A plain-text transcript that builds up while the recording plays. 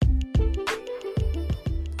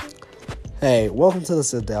Hey, welcome to The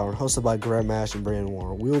Sit Down, hosted by Graham Ash and Brandon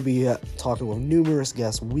Warren. We will be talking with numerous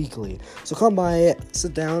guests weekly, so come by,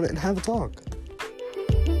 sit down, and have a talk.